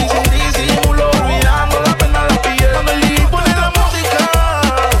puro y sin disimulo, olvidando la pena la piel. Cuando el DJ pone la música,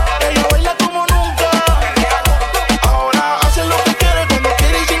 ella baila como nunca. Ahora hace lo que quiere, cuando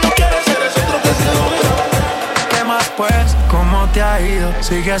quiere y si no quiere, eres otro que se lo. ¿Qué más pues? ¿Cómo te ha ido?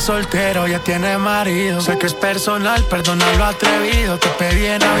 Sigues soltero, ya tienes marido. Sé que es personal, perdona lo atrevido. Te pedí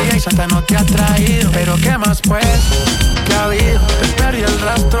en Navidad y Santa no te ha traído. Pero ¿qué más pues? ¿Qué ha habido? Te perdí el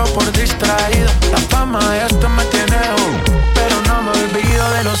rastro por distraído. La fama de esto me tiene pero no me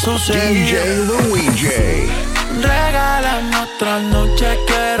olvido de lo sucedido. DJ Luigi. Regálame otra noche,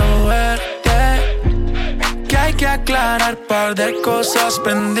 quiero verte. Que hay que aclarar par de cosas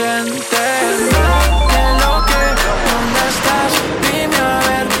pendientes. Lo que, ¿dónde estás? Dime a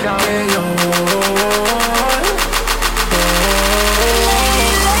ver que yo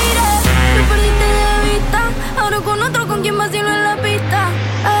Me perdiste de vista, ahora con otro con quien vacilo en la pista.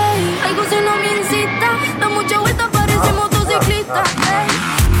 Ey, algo si no me incita, da mucha vuelta, parece motociclista. Ey,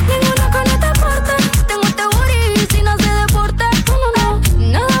 ninguna con esta parte, tengo este booty sin hacer deporte. No,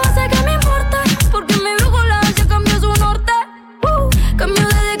 nada va a ser que me importe, porque mi brújula ya cambió su norte. Cambió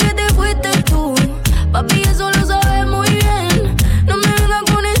desde que te fuiste tú, papi, eso lo sabes muy bien. No me vengas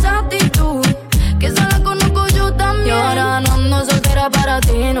con esa actitud, que esa la conozco yo también. Y ahora no ando soltera para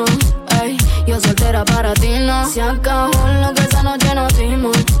ti, no. Ey, yo soltera para ti, no. Se acabó lo que esa noche nos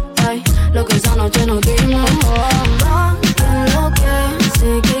dimos. Ey, lo que esa noche nos dimos. Va, que lo que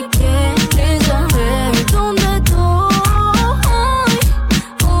sé que quieres saber dónde estoy.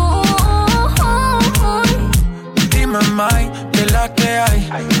 Dime, Mike, que la que hay.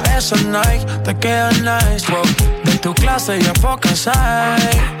 Esos Nike te quedan nice, wow. De tu clase ya pocas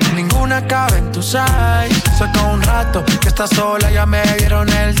hay. Ninguna cabe en tu size. Saca un rato que estás sola, ya me dieron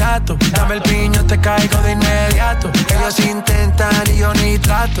el dato. Dame el piño, te caigo de inmediato. Ellos intentan y yo ni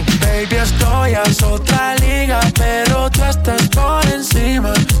trato. Baby, estoy a otra liga, pero tú estás por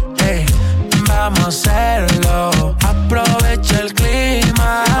encima. Hey, vamos a hacerlo, aprovecha el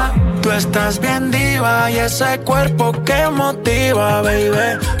clima. Tú estás bien diva y ese cuerpo que motiva,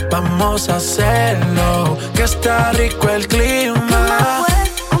 baby. Vamos a hacerlo, que está rico el clima.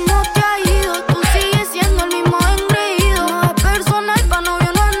 ¿Cómo te ha ido? Tú sigues siendo el mismo engreído. No es personal, pa'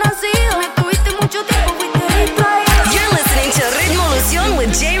 novio no has nacido. Me tuviste mucho tiempo, fuiste distraído. You're listening to Ritmolución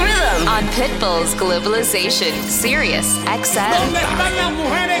with J Rhythm On Pitbull's Globalization, Sirius XM. ¿Dónde están las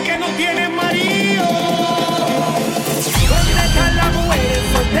mujeres que no tienen marido? ¿Dónde están las mujeres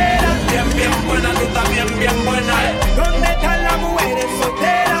solteras? Bien buena, tú también bien buena. ¿Dónde están las mujeres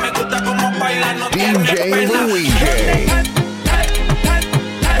solteras? Me gusta como bailar, no tiene DJ pena. Luigi.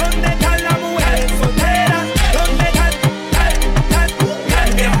 ¿Dónde están las mujeres solteras? ¿Dónde están?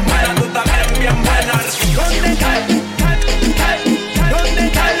 Bien buena, tú también bien buena. ¿Dónde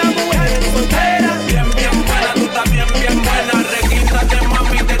están las mujeres solteras? Bien buena, tú también bien buena. Requítate,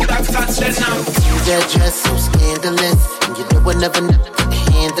 mami, te estás cancelando. That dress so scandalous, and you know I never could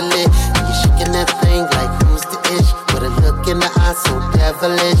handle it. And you shaking that thing like who's the ish? With a look in the eye so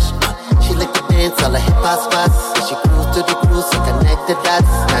devilish. She like to dance all the hip hop spots, and she cruise to the cruise and connect the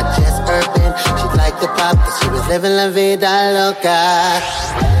dots. Not just urban, she like the pop, cause she was living la vida loca.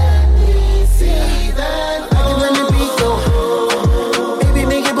 See that? I can let the beat go, baby,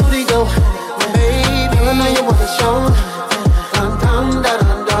 make your booty go, baby. I know you wanna show. Dun dun dun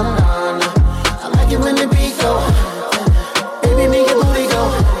dun dun dun. When the beat go, baby, make your booty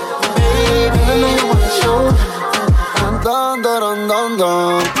go, baby. I know you wanna show. Dun dun dun dun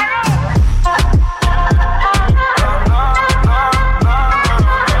dun.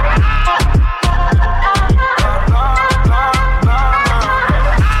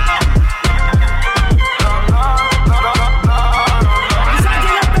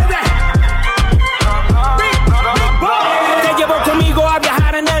 Te llevo conmigo a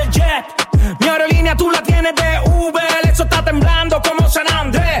viajar en el jet. Mi aerolínea tú la tienes de Uber. Eso está temblando como San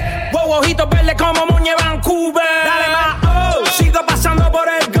Andrés. Wow, ojitos verdes como Muñe Vancouver. Dale más, oh, sigo pasando por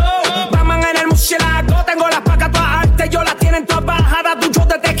el go. Batman en el murciélago. Tengo las placas todas altas, yo las tienen todas bajadas. Tu shot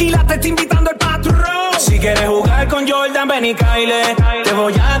de tequila te está invitando el patrón. Si quieres jugar con Jordan, ven y caile. Te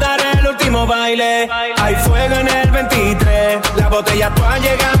voy a dar el último baile. Hay fuego en el 23. Las botellas todas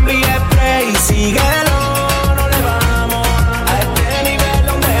llegan vía spray. Síguelo, no le vamos a este nivel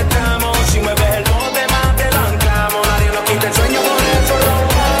donde estamos. Si mueves el bote más te lo anclamos. Nadie nos quita el sueño, por eso lo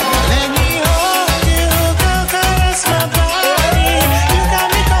vamos. Let me hold you, girl, caress my body. You got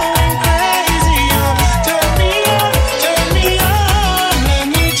me going crazy, turn me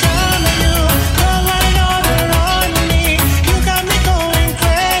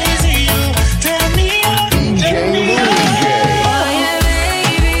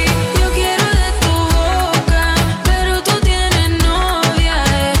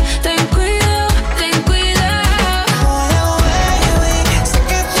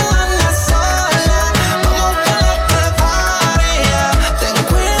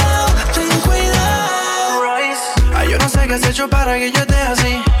hecho para que yo esté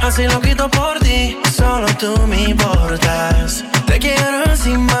así? Así lo quito por ti, solo tú me importas. Te quiero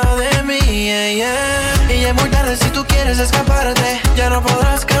encima de mí, yeah, yeah. Y es muy tarde si tú quieres escaparte. Ya no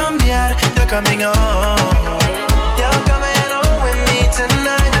podrás cambiar, you're coming home. You're coming home with me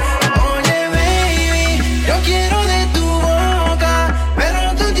tonight. Oye, baby, yo quiero de tu boca,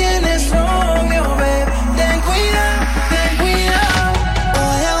 pero tú tienes novio, babe. Ten cuidado, ten cuidado.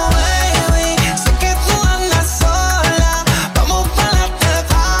 Oye, baby, sé que tú andas sola. Vamos para la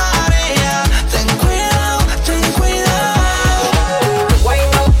tarea. Ten cuidado, ten cuidado.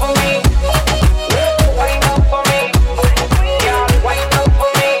 Wait up for me. Wait up for me. Yeah, wait up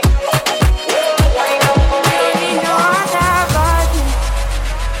for me. Wait up for me.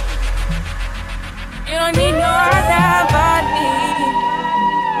 You don't need no other body.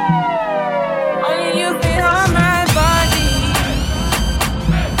 Only you feel on my body.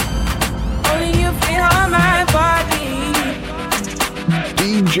 Only you feel on my body.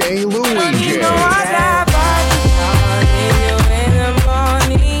 DJ Don't need Luigi. no other body. I need you in the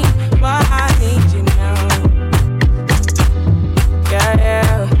morning, but I need you now. Yeah,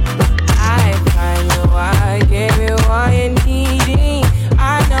 yeah. I find you, I give you all you need. I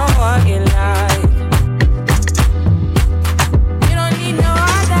know what you like. You don't need no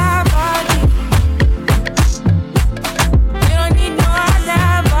other body. You don't need no other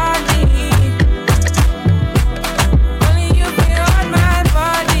body. Only you feel on my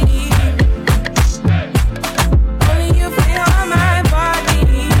body. Only you feel on my body.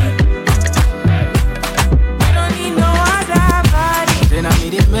 You don't need no other body. Then I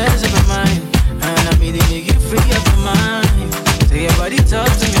made it mess up my mind, and I made it make you free up my mind. Say your body talk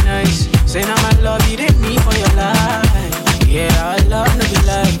to me nice. Say now my love you didn't need for your life. Yeah, our love no be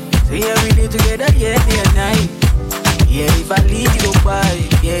lie. Say every day together, yeah, day and night. Yeah, if I leave you go by.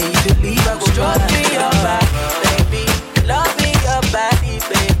 Yeah, if you leave I go by. Stroke me your body, baby. Love me your body,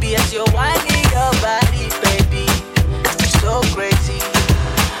 baby. As you're winding your body, baby. You're so crazy.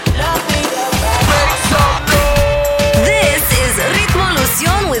 Love me your body. Make some noise. This is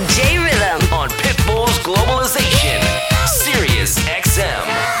Ritmolución with J Rhythm On Pitbull's Globalization, Sirius XM.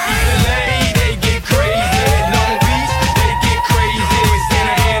 They get crazy. Long Beach, they get crazy.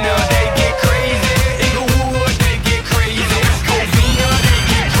 Santa Ana, they get crazy. Inglewood, they get crazy. Covina, they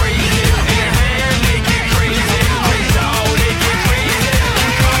get crazy. Anaheim, they get crazy. Crenshaw, they get crazy.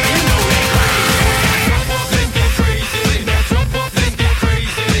 Chicago, you know they crazy. Jump up, let's get crazy. Jump up, let's get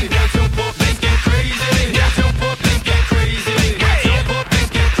crazy. Jump up, let's get crazy. Jump up, let's get crazy.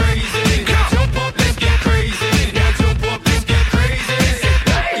 Jump up, let's get crazy. Jump up, let's get crazy.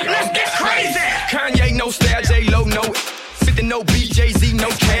 Let's get crazy. Kanye, no style, J-Lo, no 50, no BJZ, no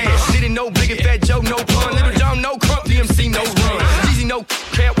cash. Didn't know Big and Fat Joe, no pun. Little John, no crump, DMC, no run. Jeezy, no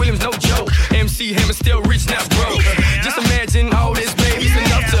Cat Williams, no joke. MC Hammer still rich, now broke. Just imagine all this, baby, it's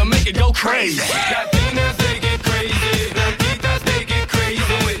enough to make it go crazy. Latinas, they get crazy. Latitas, they get crazy.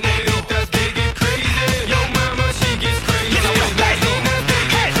 Negritas, they get crazy. Yo mama, she gets crazy. Latinas, they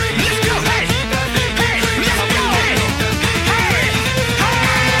get crazy. Latitas, they get crazy. Negritas, they get crazy.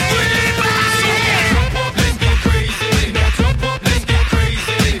 Jump up, let's get crazy. Now jump up, let's get crazy. Now jump up, let's get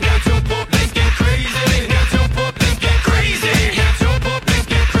crazy. Now jump up, let's get crazy. Now jump up, let's get crazy.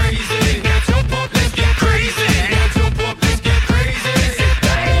 Now jump up, let's get crazy. Now jump up, let's get crazy.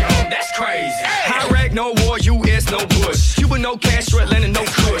 Damn, that's crazy. High rag, no war, US, no Bush. Cuba, no Castro, Atlanta, no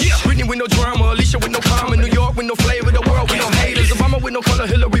Kush. Britney with no drama, Alicia with no karma, New York with no flavor, the world with no haters, Obama with no color,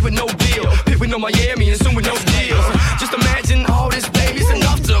 Hillary with no deal, Pitt with no Miami, and soon with no deals. Just imagine all this, baby, it's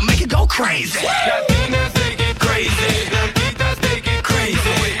enough to make it go crazy. Latinas, they get crazy. Latitas, they get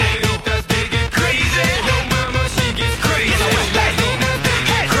crazy. Negritas, they get crazy. Yo mama, she gets crazy. Latinas, they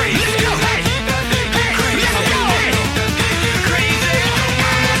get crazy. Latitas, they get crazy. Negritas, they get crazy.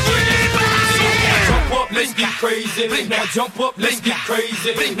 Jump up, let's get crazy. Now jump up, let's get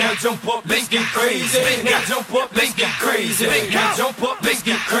crazy. Now jump up, let's get crazy. Now jump up, let's get crazy. Now jump up, let's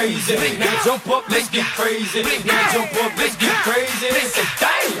get crazy. Now jump up, let's get crazy. Now jump up, let's get crazy. They say,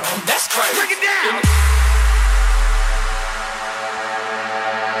 damn, that's crazy. Break it down.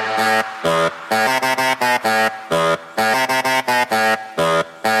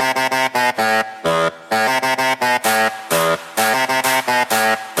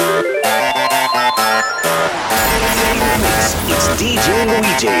 It's DJ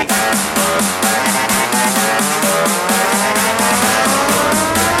Luigi.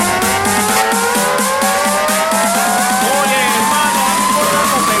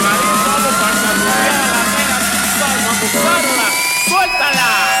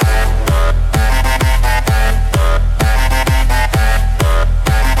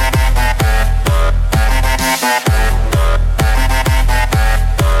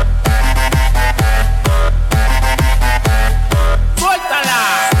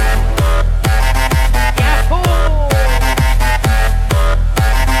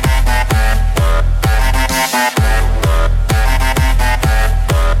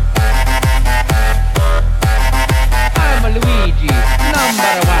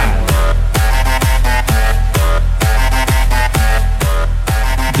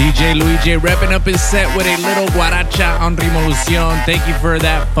 Luigi wrapping up his set with a little guaracha on Rimolucion. Thank you for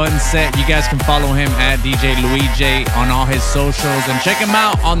that fun set. You guys can follow him at DJ Luigi on all his socials and check him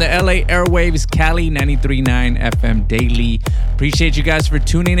out on the LA Airwaves Cali 93.9 FM daily. Appreciate you guys for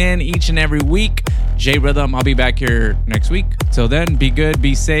tuning in each and every week. J Rhythm, I'll be back here next week. Till then, be good,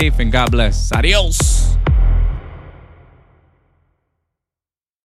 be safe, and God bless. Adios.